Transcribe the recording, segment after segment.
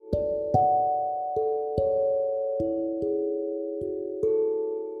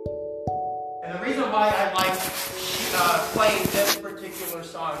playing this particular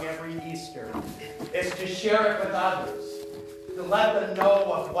song every Easter is to share it with others, to let them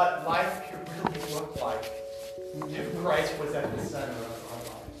know of what life could really look like if Christ was at the center of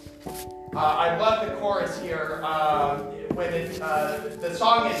our lives. I love the chorus here when the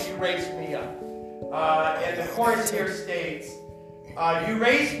song is "You Raised Me Up," and the chorus here states, "You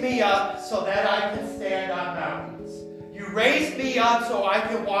raised me up so that I can stand on mountains. You raised me up so I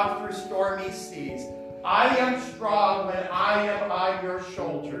can walk through stormy seas. I am strong when I am on your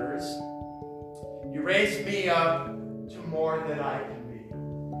shoulders. You raised me up to more than I can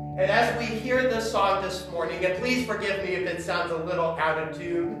be." And as we hear this song this morning, and please forgive me if it sounds a little out of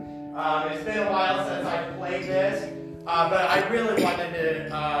tune. It's been a while since I played this, but I really wanted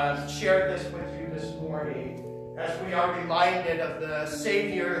to share this with you this morning as we are reminded of the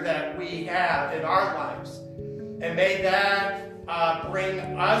Savior that we have in our lives. And may that bring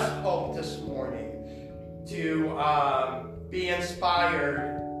us hope this morning to be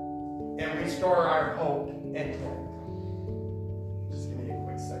inspired and restore our hope in Him. Just give me a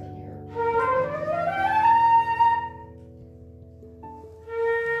quick second here.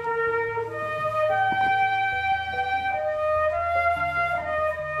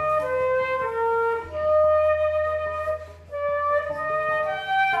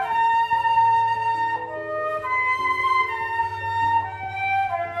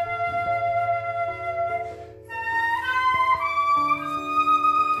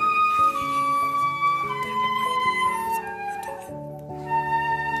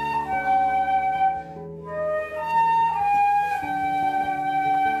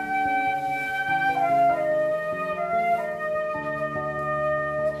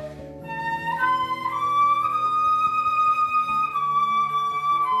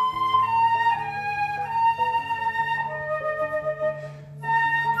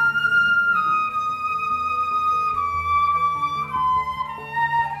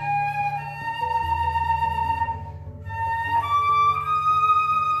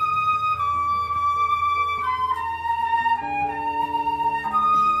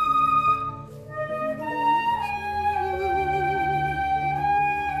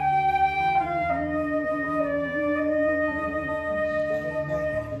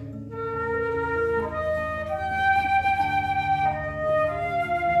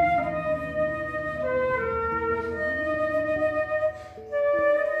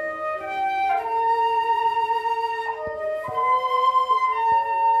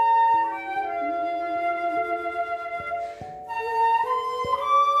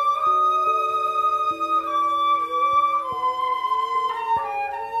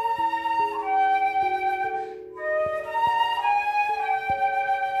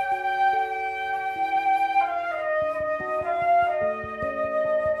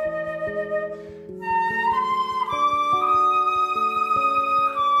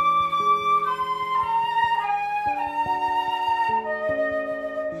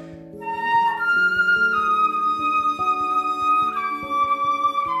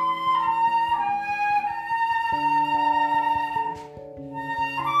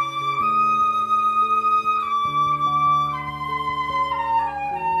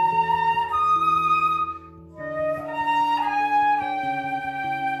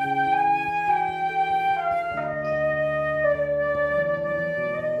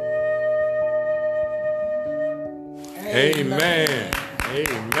 Amen.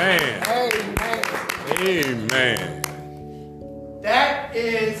 Amen. Amen. Amen. That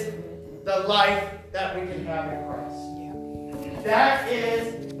is the life that we can have in Christ. That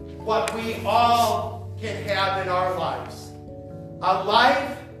is what we all can have in our lives. A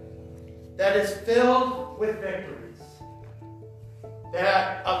life that is filled with victories.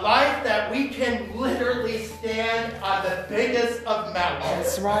 A life that we can literally stand on the biggest of mountains.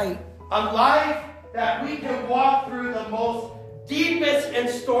 That's right. A life that we can walk through the most deepest and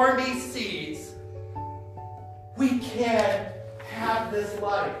stormy seas. We can have this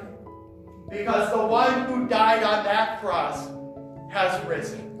life because the one who died on that cross has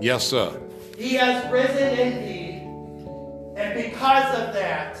risen. Yes, sir. He has risen indeed. And because of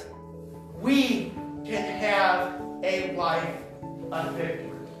that, we can have a life of victory.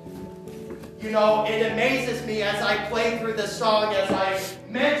 You know, it amazes me as I play through the song, as I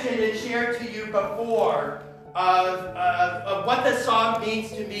mentioned and shared to you before, of what the song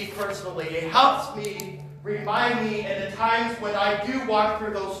means to me personally. It helps me, remind me in the times when I do walk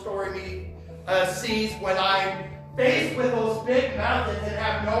through those stormy seas, when I'm faced with those big mountains and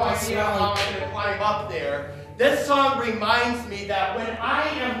have no idea how I'm going to climb up there. This song reminds me that when I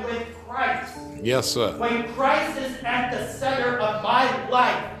am with Christ, yes, sir, when Christ is at the center of my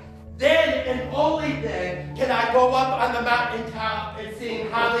life, then and only then can I go up on the mountaintop and sing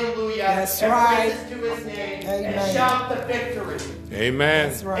hallelujah That's and right. praises to his name Amen. and shout the victory. Amen.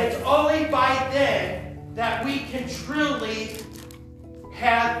 That's right. It's only by then that we can truly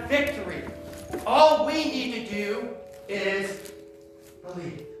have victory. All we need to do is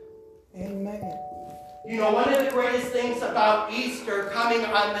believe. Amen. You know, one of the greatest things about Easter coming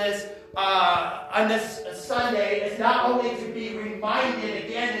on this Sunday is not only to be reminded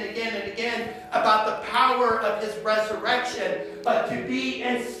again and again and again about the power of his resurrection, but to be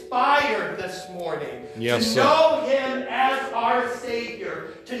inspired this morning. Yes, to sir. know him as our Savior.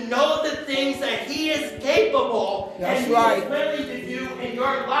 To know the things that he is capable That's and he right. is willing to do in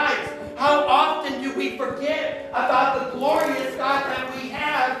your lives. How often do we forget about the glorious God that we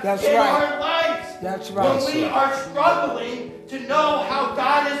have That's in right. our lives? That's right. When we are struggling to know how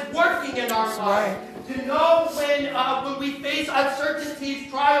God is working in our That's lives. right. To know when we face uncertainties,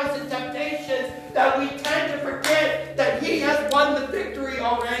 trials, and temptations, that we tend to forget that he has won the victory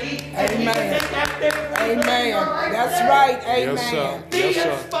already. And he can Amen. make that victory in Amen. your life That's today. right. Yes, sir. Amen. Be Yes,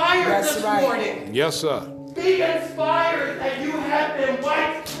 sir. inspired That's this right. morning. Yes, sir. Be inspired that you have been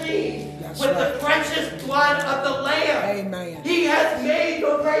wiped clean That's with right. the precious blood of the Lamb. Amen. He has made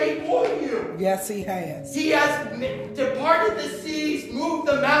the way for you. Yes, he has. He has departed the seas, moved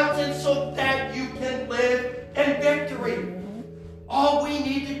the mountains so that you can live in victory. All we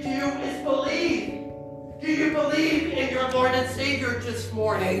need to do is believe. Do you believe in your Lord and Savior this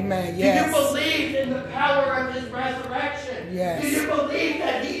morning? Amen. Yes. Do you believe in the power of his resurrection? Yes. Do you believe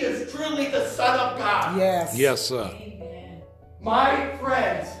that he is truly the Son of God? Yes. Yes, sir. My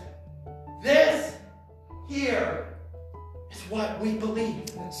friends, this here is what we believe.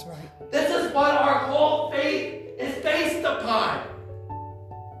 That's right. This is what our whole faith is based upon.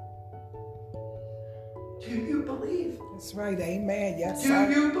 Do you believe? That's right. Amen. Yes, Do sir.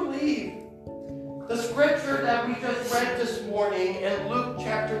 you believe? The scripture that we just read this morning in Luke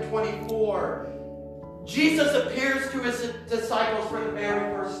chapter 24, Jesus appears to his disciples for the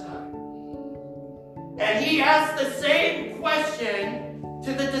very first time. And he asks the same question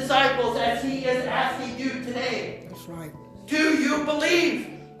to the disciples as he is asking you today. That's right. Do you believe?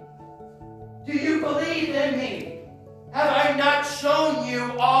 Do you believe in me? Have I not shown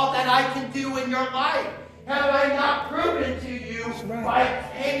you all that I can do in your life? Have I not proven to you right.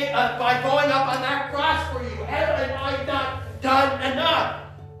 by going up on that cross for you? Have I not done enough?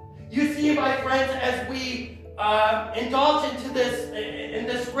 You see, my friends, as we indulge into this in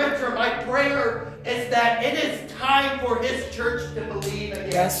this scripture, my prayer is that it is time for his church to believe again.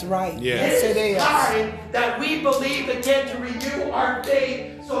 That's right. Yes. Yes, it is. Time that we believe again, to renew our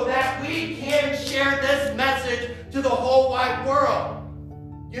faith so that we can share this message to the whole wide world.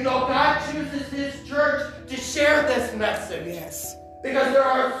 You know, God chooses his church to share this message. Yes. Because there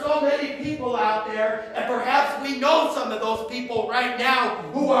are so many people out there, and perhaps we know some of those people right now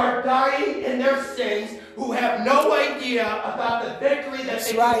who are dying in their sins, who have no idea about the victory that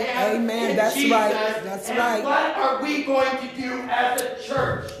they right. can have Amen. in That's Jesus. right. That's and right. what are we going to do as a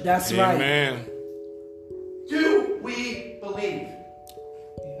church? That's right. Amen. Do we believe?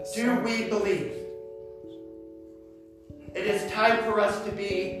 Yes, Do sir. we believe? It is time for us to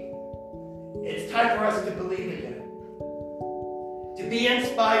it's time for us to believe again. To be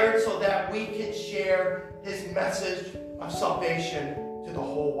inspired so that we can share his message of salvation to the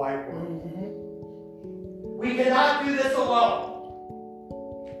whole wide world. We cannot do this alone.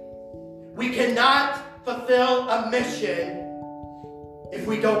 We cannot fulfill a mission if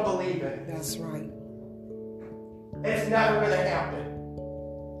we don't believe in it. That's right. It's never going to happen.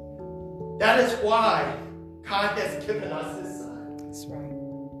 That is why God has given us his Son. That's right.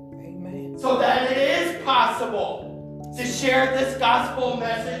 Amen. So that it is possible to share this gospel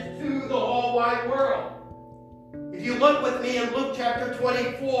message to the whole wide world. If you look with me in Luke chapter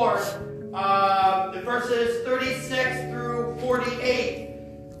 24, the verses 36 through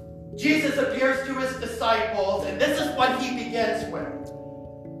 48, Jesus appears to his disciples, and this is what he begins with.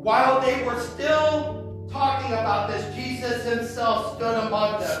 While they were still talking about this, Jesus himself stood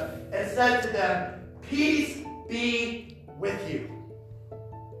among them and said to them, "Peace be with you."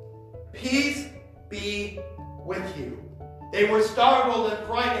 Peace be with you. They were startled and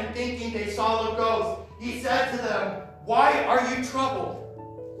frightened, thinking they saw a ghost. He said to them, "Why are you troubled?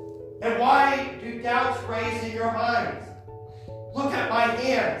 And why do doubts raise in your minds? Look at my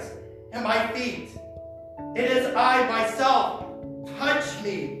hands and my feet. It is I myself. Touch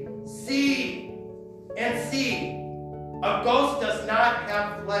me, see and see. A ghost does not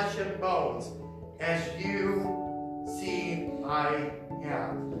have flesh and bones, as you see I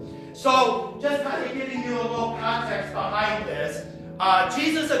have." So, just kind of giving you a little context behind this,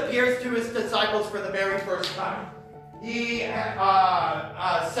 Jesus appears to his disciples for the very first time. He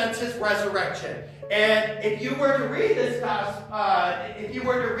since his resurrection. And if you were to read this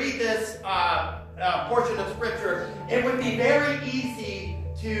portion of scripture, it would be very easy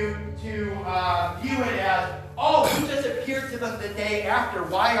to view it as, oh, he just appeared to them the day after.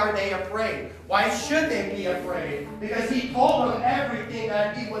 Why are they afraid? Why should they be afraid? Because he told them everything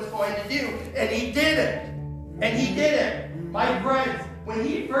that he was going to do, and he did it. And he did it. My friends, when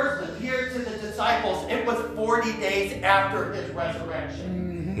he first appeared to the disciples, it was 40 days after his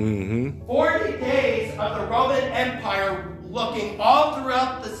resurrection. 40 days of the Roman Empire looking all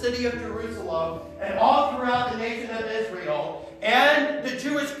throughout the city of Jerusalem and all throughout the nation of Israel, and the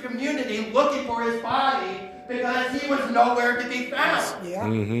Jewish community looking for his body because he was nowhere to be found. Yeah.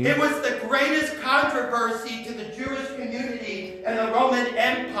 It was the greatest controversy to the Jewish community and the Roman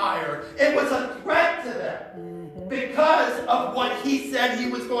Empire. It was a threat to them because of what he said he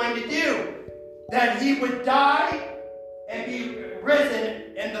was going to do. That he would die and be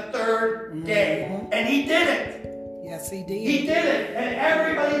risen in the third day. And he did it. Yes, he did. He did it. And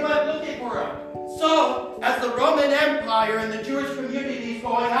everybody went looking for him. So, as the Roman Empire and the Jewish communities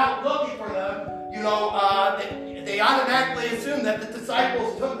going out looking for them, they automatically assumed that the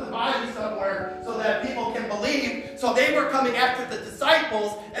disciples took the body somewhere so that people can believe. So they were coming after the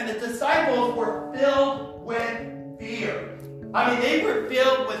disciples, and the disciples were filled with fear. I mean, they were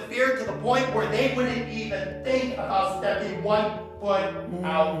filled with fear to the point where they wouldn't even think about stepping one foot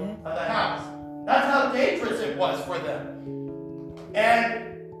out of the house. That's how dangerous it was for them.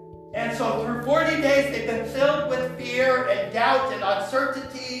 And so through 40 days, they've been filled with fear and doubt and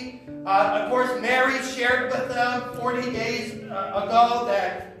uncertainty. Of course, Mary shared with them 40 days ago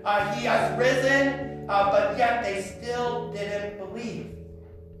that he has risen, but yet they still didn't believe.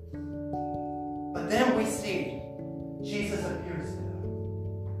 But then we see Jesus appears to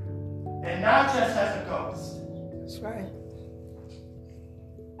them. And not just as a ghost. That's right.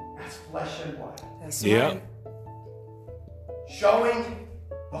 As flesh and blood. That's Yeah. right. Showing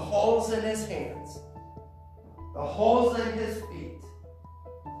the holes in his hands, the holes in his feet,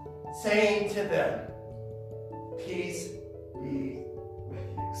 saying to them, peace be with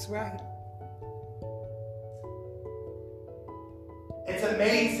you. That's right. It's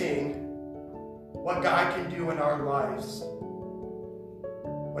amazing what God can do in our lives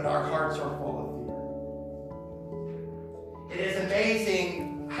when our hearts are full of fear. It is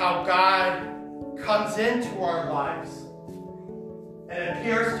amazing how God comes into our lives and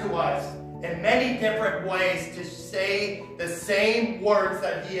appears to us in many different ways to say the same words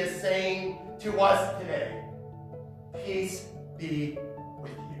that he is saying to us today. Peace be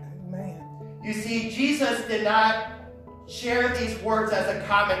with you. Amen. You see, Jesus did not share these words as a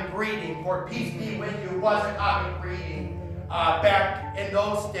common greeting, for peace be with you was a common greeting back in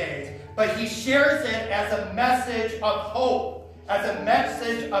those days. But he shares it as a message of hope, as a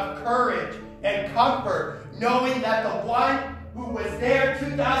message of courage and comfort, knowing that the one who was there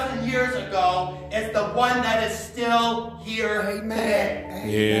 2,000 years ago is the one that is still here today. Amen.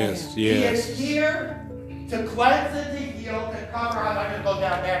 Yes, He yes. is here to cleanse and to heal, to cover. I'm not going to go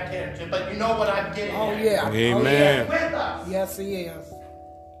down that tangent, but you know what I'm getting Oh, at. yeah. He Amen. is with us. Yes, he is.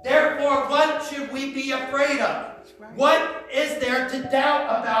 Therefore, what should we be afraid of? Right. What is there to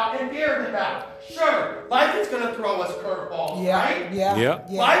doubt about and fear about? Sure, life is going to throw us curveballs, Yeah. right? Yeah. Yep.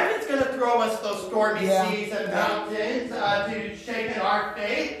 Yeah. Life is going to throw us those stormy Yeah. seas and mountains to shake in our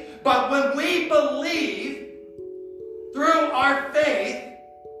faith. But when we believe through our faith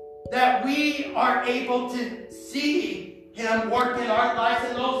that we are able to see him work in our lives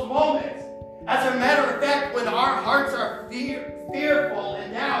in those moments. As a matter of fact, when our hearts are fearful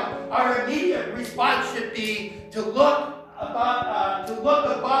and down, our immediate response should be to look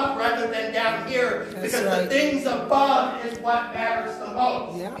above rather than down here, That's because right. the things above is what matters the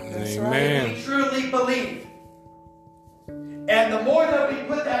most. Yeah, that's Amen. right. We truly believe. And the more that we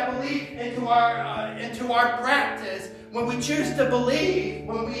put that belief into our practice, when we choose to believe,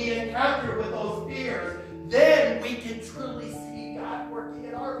 when we encounter with those fears, then we can truly see God working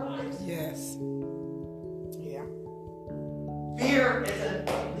in our lives. Yes. Yeah. Fear is an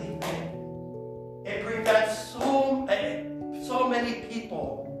ugly thing. It prevents so many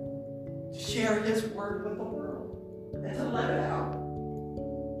people to share his word with the world and to let it out.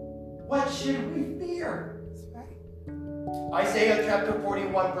 What should we fear? That's right. Isaiah chapter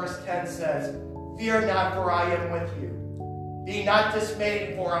 41 verse 10 says, "Fear not, for I am with you. Be not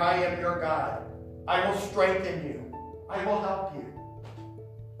dismayed, for I am your God. I will strengthen you. I will help you.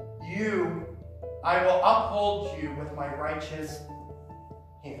 I will uphold you with my righteous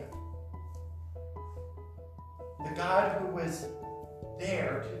hand." The God who is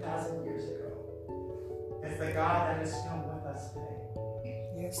there 2,000 years ago is the God that is still with us today.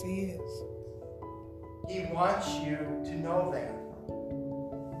 Yes, He is. He wants you to know that.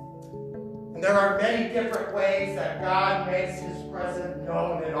 And there are many different ways that God makes His presence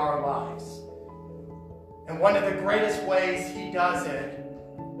known in our lives. And one of the greatest ways He does it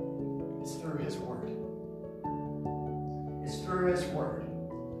is through His Word. It's through His Word.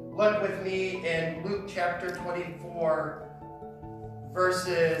 Look with me in Luke chapter 24,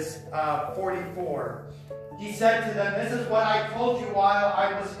 verses 44. He said to them, "This is what I told you while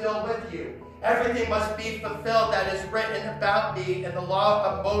I was still with you. Everything must be fulfilled that is written about me in the law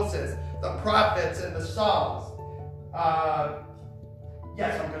of Moses, the prophets, and the Psalms."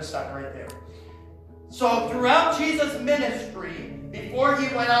 Yes, I'm going to stop right there. So throughout Jesus' ministry, before He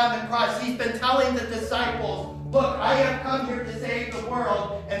went on the cross, He's been telling the disciples, look, I have come here to save the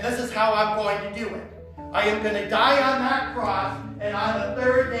world, and this is how I'm going to do it. I am going to die on that cross, and on the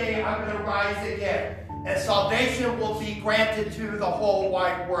third day, I'm going to rise again. And salvation will be granted to the whole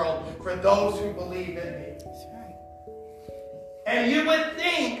wide world for those who believe in me. That's right. And you would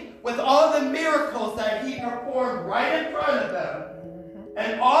think, with all the miracles that He performed right in front of them,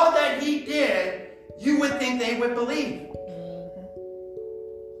 and all that He did, you would think they would believe.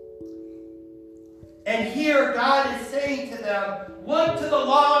 And here God is saying to them, look to the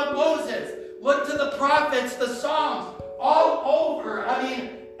law of Moses. Look to the prophets, the Psalms, all over. I mean,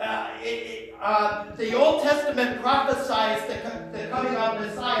 the Old Testament prophesies the coming of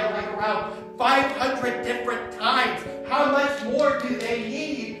Messiah like around 500 different times. How much more do they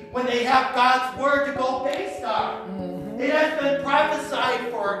need when they have God's Word to go based on? It has been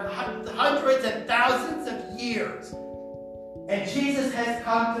prophesied for hundreds and thousands of years. And Jesus has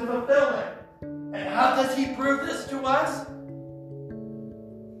come to fulfill it. And how does He prove this to us?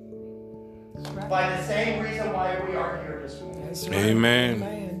 Right. By the same reason why we are here this morning. That's right. Amen.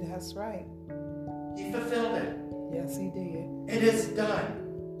 Amen. That's right. He fulfilled it. Yes, He did. It is done.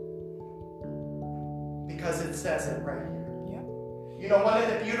 Because it says it right here. Yep. You know, one of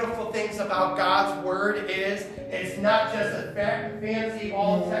the beautiful things about God's Word is it's not just a fancy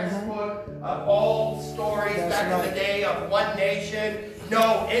old textbook of old stories That's back in right. the day of one nation.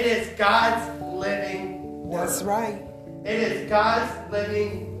 No, it is God's living Word. That's right. It is God's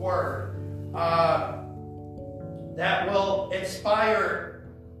living Word that will inspire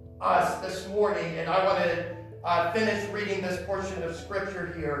us this morning. And I want to finish reading this portion of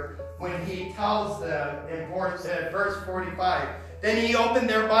Scripture here when He tells them in verse 45. Then He opened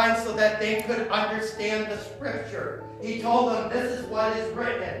their minds so that they could understand the Scripture. He told them, this is what is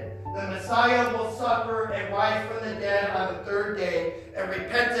written. The Messiah will suffer and rise from the dead on the third day, and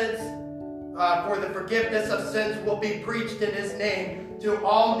repentance for the forgiveness of sins will be preached in His name to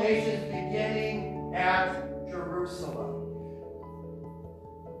all nations, beginning at Jerusalem.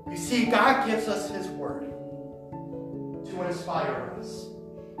 You see, God gives us His Word to inspire us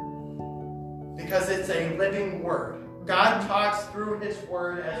because it's a living Word. God talks through His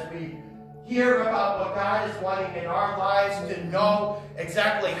Word as we hear about what God is wanting in our lives, to know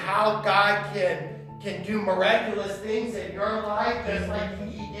exactly how God can do miraculous things in your life, just like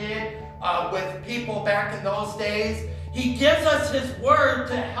He did with people back in those days. He gives us His Word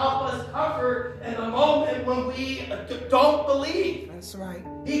to help us comfort in the moment when we don't believe. That's right.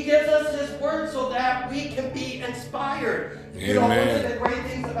 He gives us His Word so that we can be inspired. You know, one of the great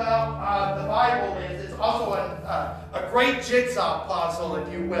things about the Bible is it's also a great jigsaw puzzle, if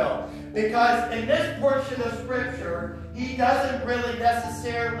you will. Because in this portion of Scripture, He doesn't really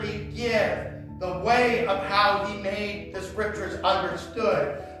necessarily give the way of how He made the Scriptures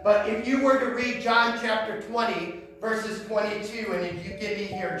understood. But if you were to read John chapter 20, verses 22, and if you give me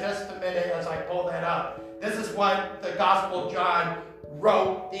here just a minute as I pull that up, this is what the Gospel of John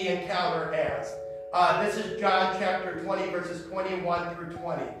wrote the encounter as. This is John chapter 20, verses 21 through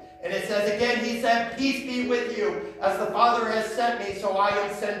 20. And it says again, He said, peace be with you. As the Father has sent me, so I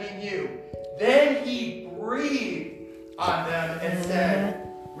am sending you. Then He breathed on them and said,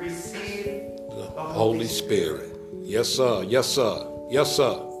 receive the Holy Spirit. Yes, sir. Yes, sir. Yes,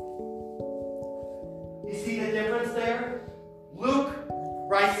 sir. You see the difference there? Luke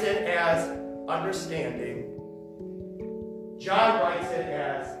writes it as understanding. John writes it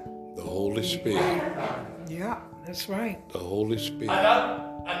as The Holy Spirit. Yeah, that's right. The Holy Spirit.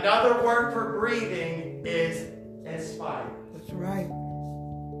 Another word for breathing is inspired. That's right.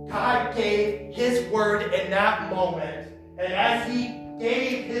 God gave His Word in that moment, and as He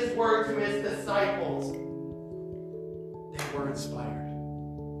gave His Word to His disciples, they were inspired.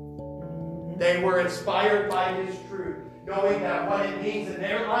 They were inspired by His truth. knowing that what it means in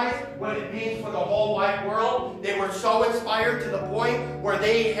their lives, what it means for the whole wide world. They were so inspired to the point where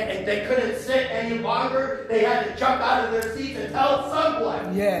they couldn't sit any longer. They had to jump out of their seats and tell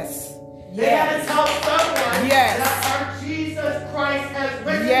someone. Yes. They had to tell someone Yes. that our Jesus Christ has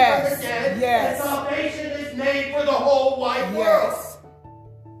risen Yes. from the dead, Yes. and salvation is made for the whole wide world. Yes.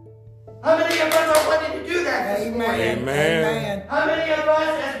 How many of us are wanting to do that this Amen. morning? Amen. Amen. How many of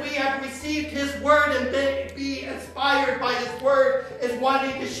us, as we have received His Word and be inspired by His Word, is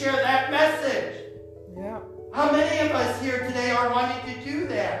wanting to share that message? Yeah. How many of us here today are wanting to do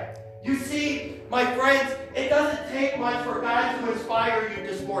that? You see, my friends, it doesn't take much for God to inspire you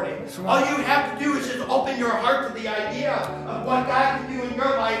this morning. Right. All you have to do is just open your heart to the idea of what God can do in your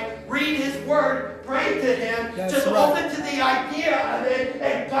life. Read His Word, pray to Him. That's just right. open to the idea of it,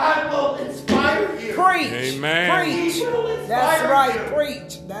 and God will inspire you. Preach. Amen. Preach. He will inspire That's right. you.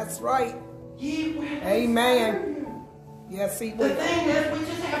 Preach. That's right. He will Amen. inspire you. Yes, He The will. thing is, we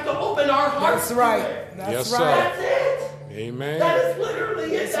just have to open our hearts That's right. to it. That's Yes, right. sir. That's it. Amen. That is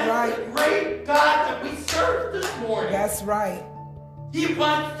literally it. That's That's right. the great God that we serve this morning. That's right. He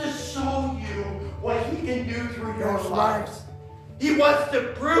wants to show you what He can do through your That's lives. He wants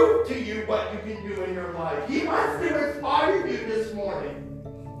to prove to you what you can do in your life. He wants to inspire you this morning.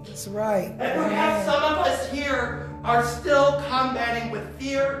 That's right. And perhaps some of us here are still combating with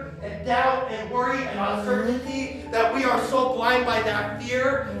fear and doubt and worry and uncertainty, that we are so blind by that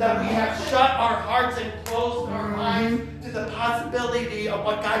fear that we have shut our hearts and closed our minds to the possibility of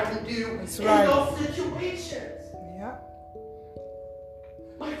what God can do That's in right. those situations. Yeah.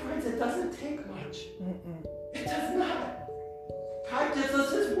 My friends, it doesn't take much. It does not. God gives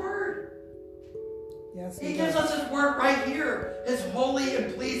us His Word. Yes, He He gives does. us His Word right here, His holy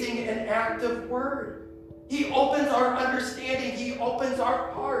and pleasing and active Word. He opens our understanding. He opens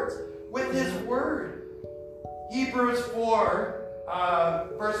our hearts with His Word. Hebrews 4,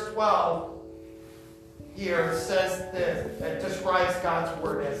 verse 12 here says this. It describes God's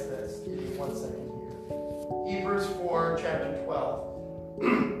Word as this. Give me 1 second here. Hebrews 4, chapter 12.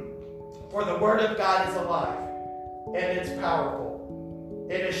 For the Word of God is alive, and it's powerful.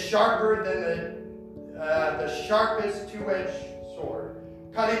 It is sharper than the sharpest two-edged sword,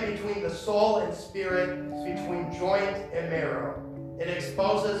 cutting between the soul and spirit, between joint and marrow. It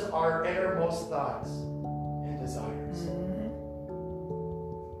exposes our innermost thoughts and desires.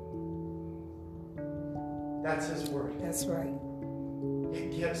 That's His Word. That's right.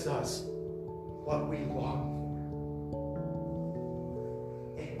 It gives us what we long for.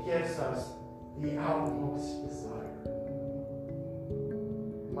 It gives us the outmost desire.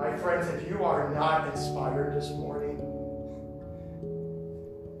 My friends, if you are not inspired this morning,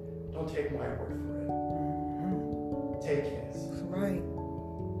 don't take my word for it. Take His. That's right.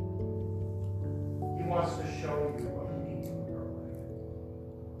 He wants to show you what He needs in your life.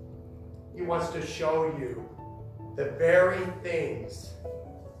 He wants to show you the very things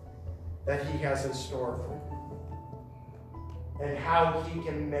that He has in store for you, and how He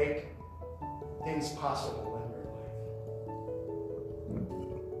can make things possible in your life.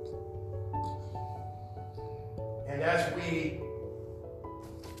 And as we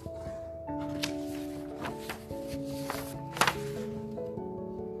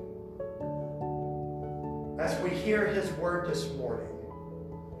hear His Word this morning,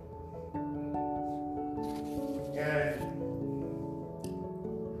 and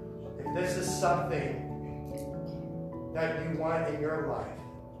if this is something that you want in your life,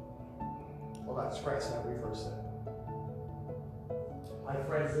 hold on, scratch that, reverse it. My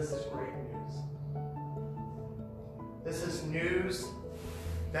friends, this is great news. This is news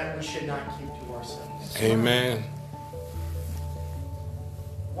that we should not keep to ourselves. Amen.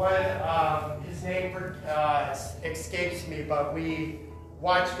 His name escapes me, but we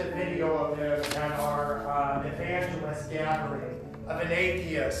watched a video of him at our evangelist gathering of an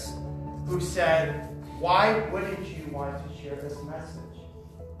atheist who said, "Why wouldn't you want to share this message?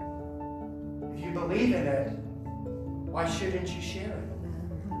 If you believe in it, why shouldn't you share it?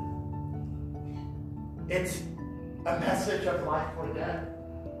 It's a message of life or death.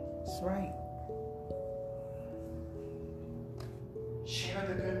 That's right. Share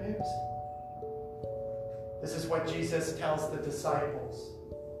the good news." This is what Jesus tells the disciples.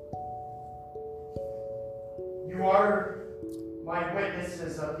 "You are my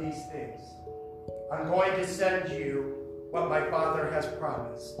witnesses of these things. I'm going to send you what my Father has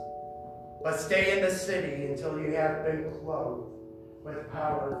promised. But stay in the city until you have been clothed with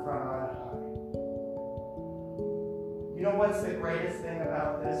power from on high." You know what's the greatest thing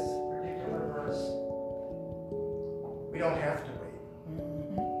about this particular verse? We don't have to wait.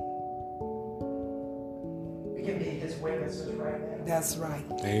 We can be His witnesses right now. That's right.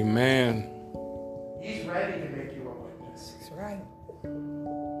 Amen. He's ready to make you a witness. That's right.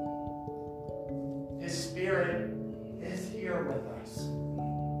 His Spirit is here with us.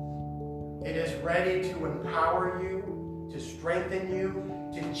 It is ready to empower you, to strengthen you,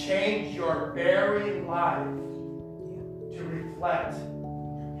 to change your very life to reflect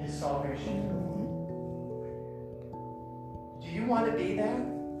His salvation. Do you want to be that?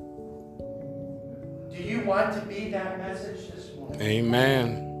 Do you want to be that message this morning?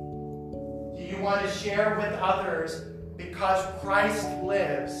 Amen. Do you want to share with others, because Christ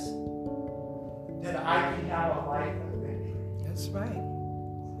lives, that I can have a life of victory? That's right.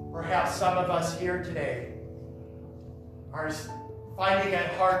 Perhaps some of us here today are finding it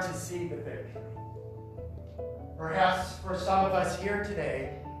hard to see the victory. Perhaps for some of us here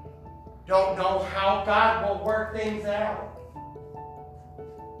today, don't know how God will work things out.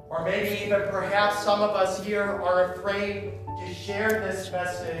 Or maybe even perhaps some of us here are afraid to share this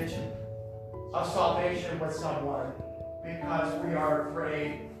message of salvation with someone because we are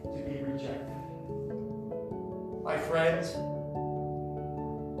afraid to be rejected. My friends,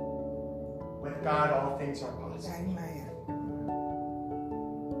 with God all things are possible. Amen.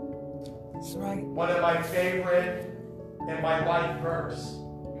 That's right. One of my favorite in my life verse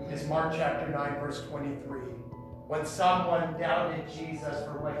is Mark chapter 9, verse 23. When someone doubted Jesus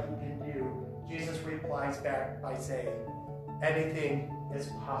for what he can do, Jesus replies back by saying, anything is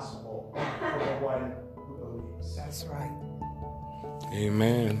possible for the one who believes. That's right.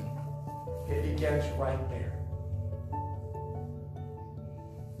 Amen. It begins right there.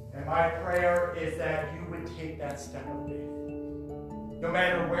 And my prayer is that you would take that step of faith. No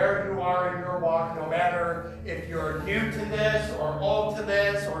matter where you are in your walk, no matter if you're new to this or old to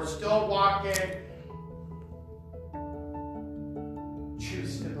this or still walking,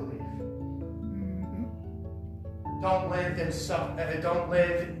 choose to believe. Don't live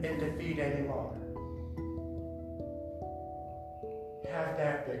in defeat any longer. Have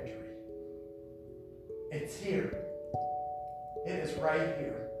that victory. It's here. It is right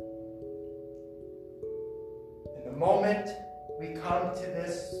here. And the moment we come to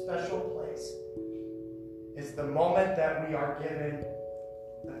this special place is the moment that we are given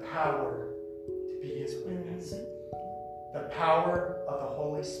the power to be His witness. The power of the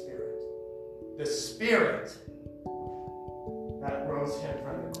Holy Spirit. The Spirit that rose Him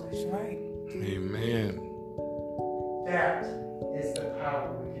from the That's grave. right. Amen. That is the power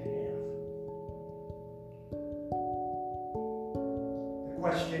we can have. The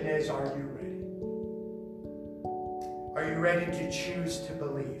question is, are you ready? Are you ready to choose to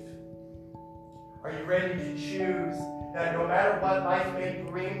believe? Are you ready to choose that no matter what life may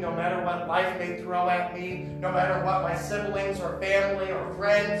bring, no matter what life may throw at me, no matter what my siblings or family or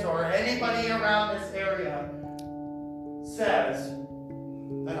friends or anybody around this area says,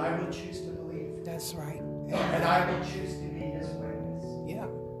 that I will choose to believe. That's right. And I will choose to be His witness. Yeah.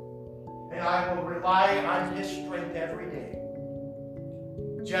 And I will rely on His strength every day.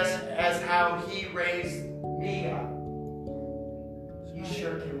 Just as how He raised me up, He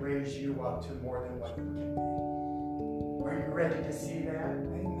sure can raise you up to more than what you can be. Are you ready to see that?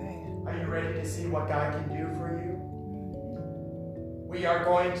 Amen. Are you ready to see what God can do for you? We are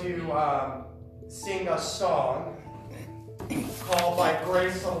going to sing a song called By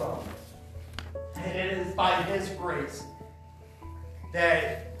Grace Alone. And it is by His grace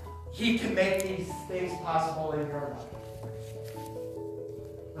that He can make these things possible in your life.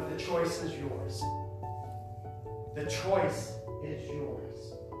 But the choice is yours. The choice is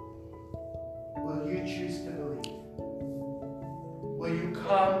yours. Will you choose to believe? Will you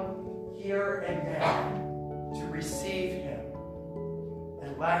come here and now to receive Him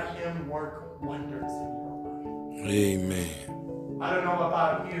and let Him work wonders in your life? Amen. I don't know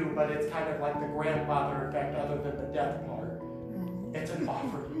about you, but it's kind of like the grandfather effect other than the death part. It's an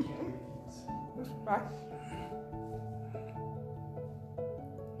offer you can't refuse. That's right.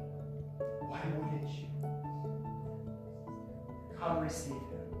 Why wouldn't you? Come receive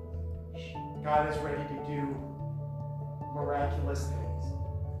Him. God is ready to do miraculous things.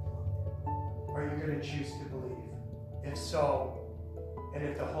 Are you going to choose to believe? If so, and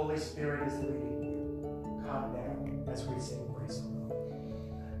if the Holy Spirit is leading you, come now as we sing Grace Alone.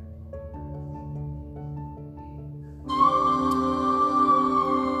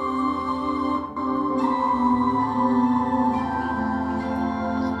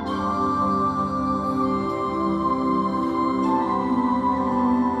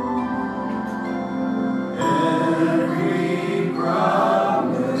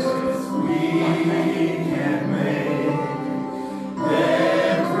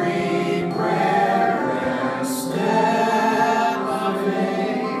 Every prayer and step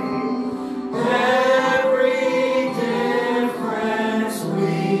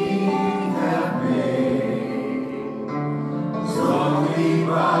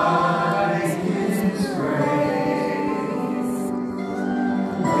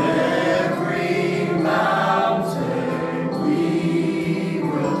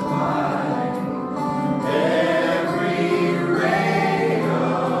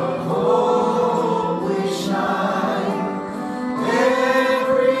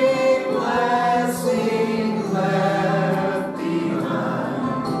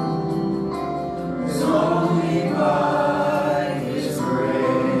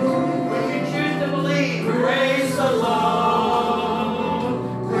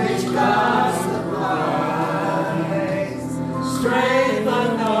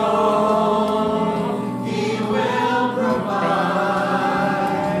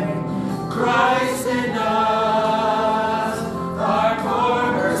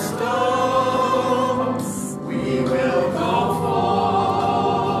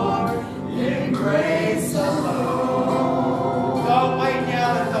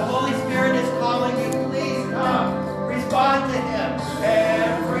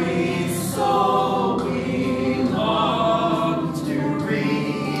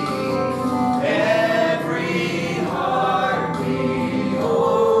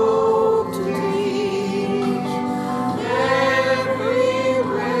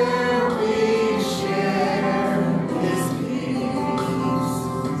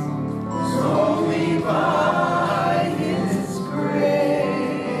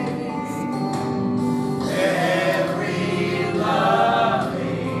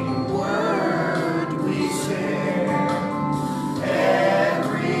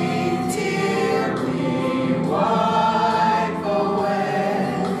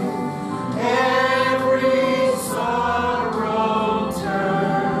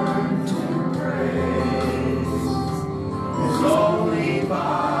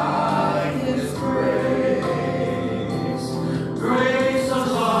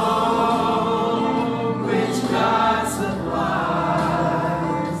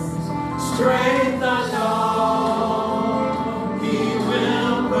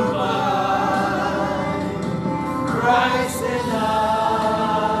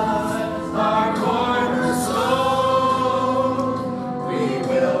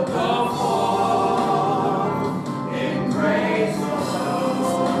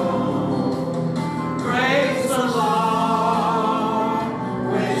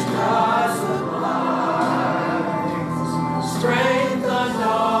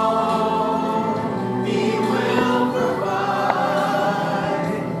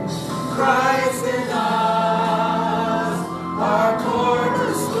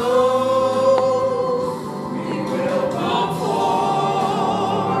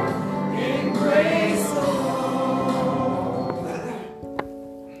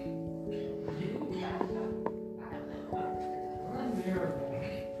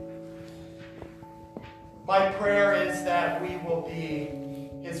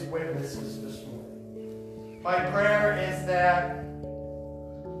be his witnesses this morning. My prayer is that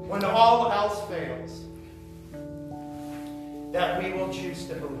when all else fails, that we will choose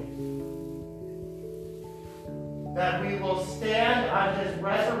to believe. That we will stand on his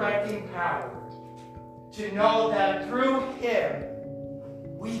resurrecting power to know that through him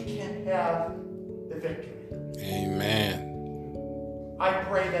we can have the victory. Amen. I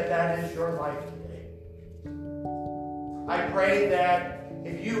pray that that is your life today. I pray that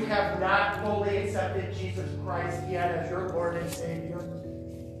if you have not fully accepted Jesus Christ yet as your Lord and Savior,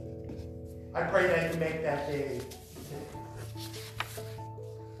 I pray that you make that day today.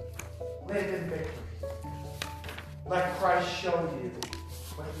 Live in victory. Let Christ show you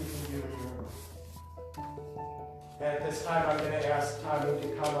what he can do in your life. And at this time, I'm going to ask Tommy to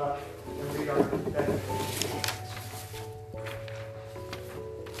come up and read our benediction.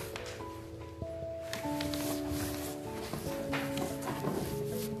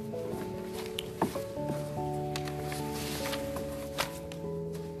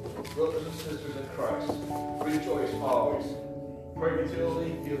 Brothers and sisters in Christ, rejoice always. Pray continually,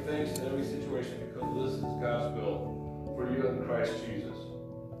 give thanks in every situation, because this is God's will for you in Christ Jesus.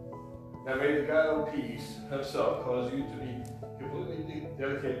 Now may the God of peace himself cause you to be completely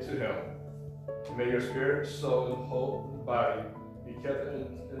dedicated to him. And may your spirit, soul, and whole body be kept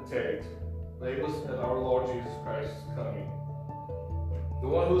intact, blameless in our Lord Jesus Christ's coming. The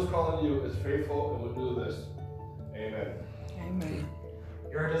one who is calling you is faithful and will do this. Amen. Amen.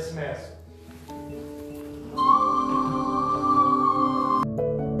 You're dismissed.